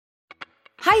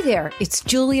Hi there, it's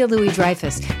Julia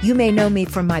Louis-Dreyfus. You may know me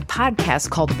from my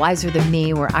podcast called Wiser Than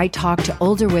Me, where I talk to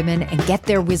older women and get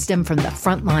their wisdom from the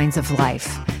front lines of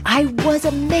life. I was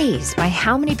amazed by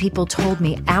how many people told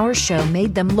me our show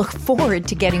made them look forward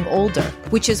to getting older,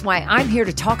 which is why I'm here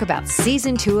to talk about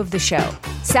Season 2 of the show.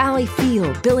 Sally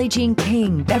Field, Billie Jean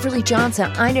King, Beverly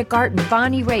Johnson, Ina Garten,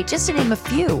 Bonnie Raitt, just to name a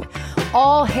few.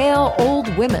 All hail old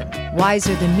women.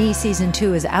 Wiser Than Me Season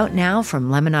 2 is out now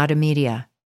from Lemonada Media.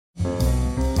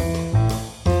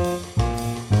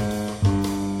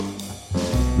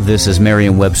 This is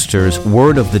Merriam-Webster's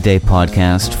Word of the Day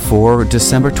podcast for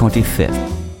December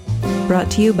 25th. Brought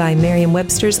to you by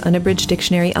Merriam-Webster's Unabridged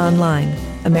Dictionary Online,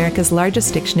 America's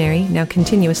largest dictionary, now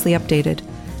continuously updated.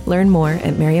 Learn more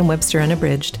at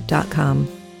merriam-websterunabridged.com.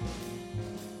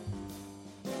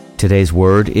 Today's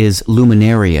word is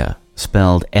luminaria,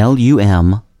 spelled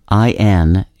Luminaria.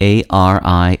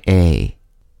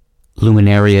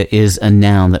 Luminaria is a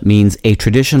noun that means a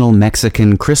traditional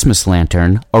Mexican Christmas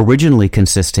lantern, originally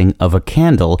consisting of a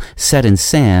candle set in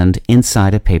sand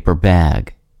inside a paper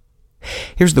bag.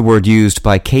 Here's the word used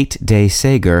by Kate Day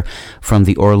Sager from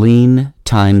the Olean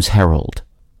Herald.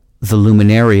 The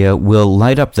luminaria will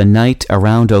light up the night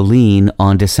around Olean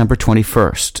on December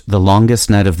 21st, the longest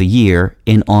night of the year,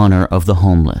 in honor of the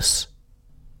homeless.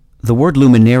 The word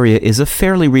luminaria is a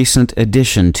fairly recent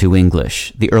addition to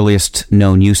English. The earliest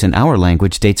known use in our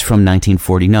language dates from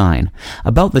 1949,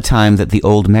 about the time that the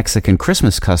old Mexican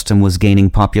Christmas custom was gaining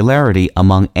popularity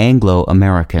among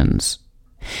Anglo-Americans.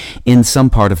 In some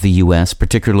part of the U.S.,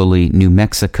 particularly New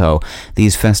Mexico,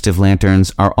 these festive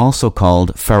lanterns are also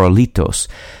called farolitos,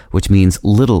 which means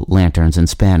little lanterns in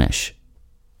Spanish.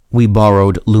 We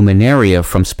borrowed luminaria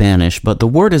from Spanish, but the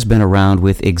word has been around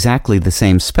with exactly the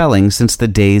same spelling since the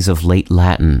days of late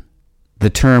Latin. The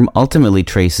term ultimately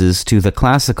traces to the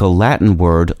classical Latin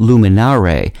word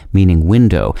luminare, meaning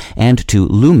window, and to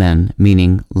lumen,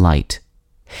 meaning light.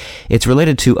 It's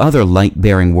related to other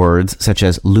light-bearing words such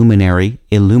as luminary,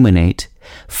 illuminate,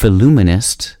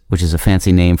 phillumenist, which is a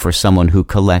fancy name for someone who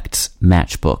collects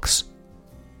matchbooks.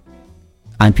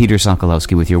 I'm Peter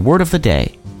Sokolowski with your Word of the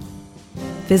Day.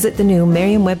 Visit the new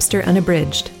Merriam-Webster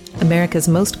Unabridged, America's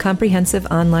most comprehensive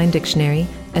online dictionary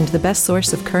and the best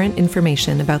source of current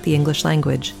information about the English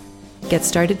language. Get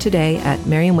started today at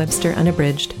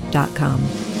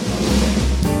merriam-websterunabridged.com.